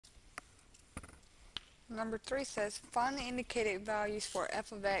Number 3 says find the indicated values for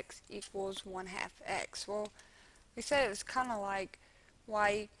f of x equals 1/2 x. Well, we said it was kind of like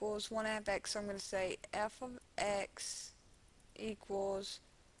y equals 1/2 x, so I'm going to say f of x equals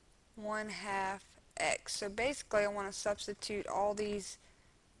 1/2 x. So basically I want to substitute all these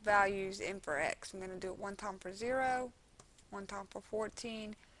values in for x. I'm going to do it one time for 0, one time for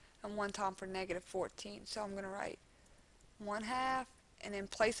 14, and one time for negative 14. So I'm going to write 1/2, and in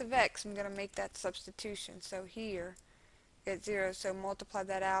place of x I'm going to make that substitution. So here get 0, so multiply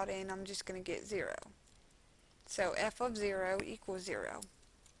that out and I'm just going to get 0. So f of 0 equals 0.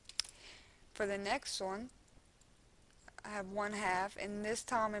 For the next one I have 1/2, and this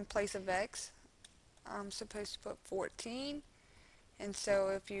time in place of x I'm supposed to put 14, and so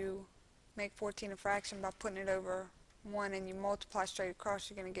if you make 14 a fraction by putting it over 1 and you multiply straight across,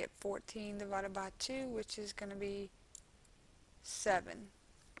 you're going to get 14 divided by 2, which is going to be 7.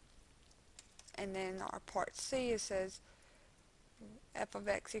 And then our part C, it says f of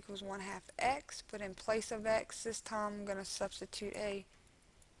x equals 1/2 x, but in place of x this time I'm going to substitute a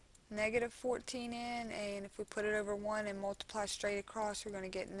negative 14 in, and if we put it over 1 and multiply straight across, we're going to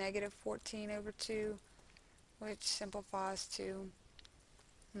get negative 14 over 2, which simplifies to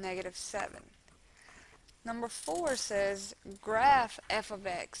negative 7. Number 4 says graph f of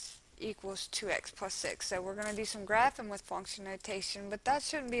x equals 2x plus 6. So we're going to do some graphing with function notation, but that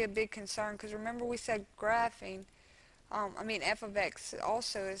shouldn't be a big concern because remember we said graphing, f of x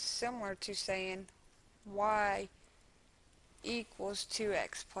also is similar to saying y equals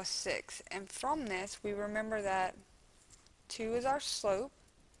 2x plus 6. And from this we remember that 2 is our slope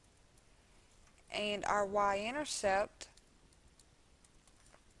and our y-intercept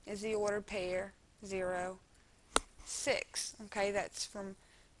is the ordered pair 0, 6. Okay, that's from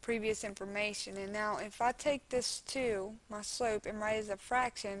previous information. And now if I take this 2, my slope, and write it as a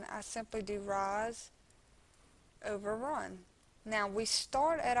fraction, I simply do rise over run. Now we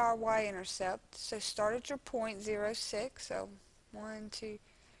start at our y-intercept, so start at your point 0, 6. So 1, 2,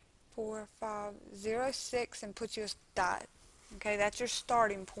 4, 5, 0, 6, and put you a dot. Okay, that's your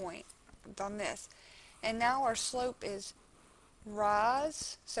starting point. I've done this. And now our slope is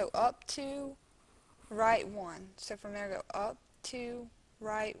rise, so up to right 1. So from there go up to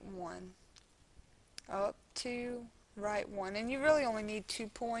right 1. Up to right 1. And you really only need 2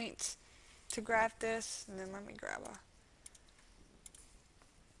 points to graph this. And then let me grab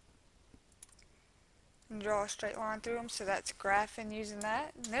and draw a straight line through them. So that's graphing using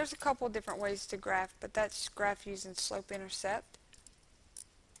that. And there's a couple different ways to graph, but that's graph using slope-intercept.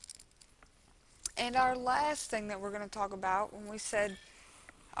 And our last thing that we're going to talk about, when we said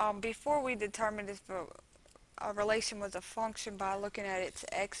before we determined if a relation was a function by looking at its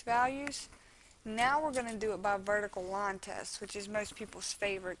x values, now we're going to do it by vertical line test, which is most people's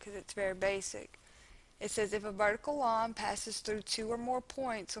favorite because it's very basic. It says if a vertical line passes through 2 or more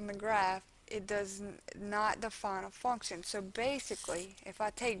points on the graph, it does not define a function. So basically, if I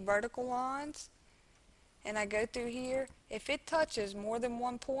take vertical lines and I go through here, if it touches more than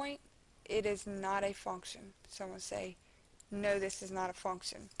 1 point, it is not a function. So I'm going to say, no, this is not a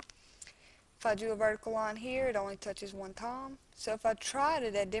function. If I do a vertical line here, it only touches 1 time. So if I tried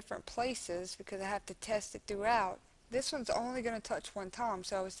it at different places, because I have to test it throughout, this one's only going to touch 1 time.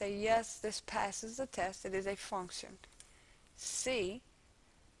 So I would say, yes, this passes the test. It is a function. C,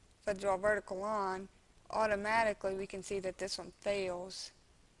 if I draw a vertical line, automatically we can see that this one fails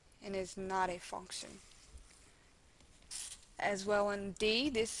and is not a function. As well in D,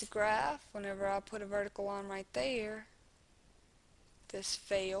 this graph, whenever I put a vertical line right there, this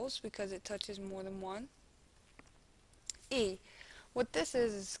fails because it touches more than 1. E, what this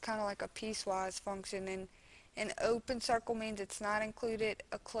is kind of like a piecewise function, and an open circle means it's not included,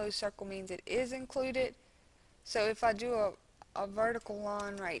 a closed circle means it is included. So if I do a vertical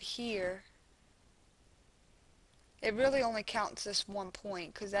line right here, it really only counts this 1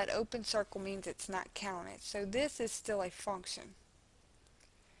 point because that open circle means it's not counted. So this is still a function.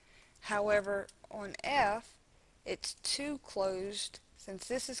 However, on F, it's too closed. Since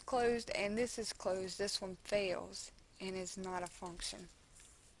this is closed and this is closed, this one fails and is not a function.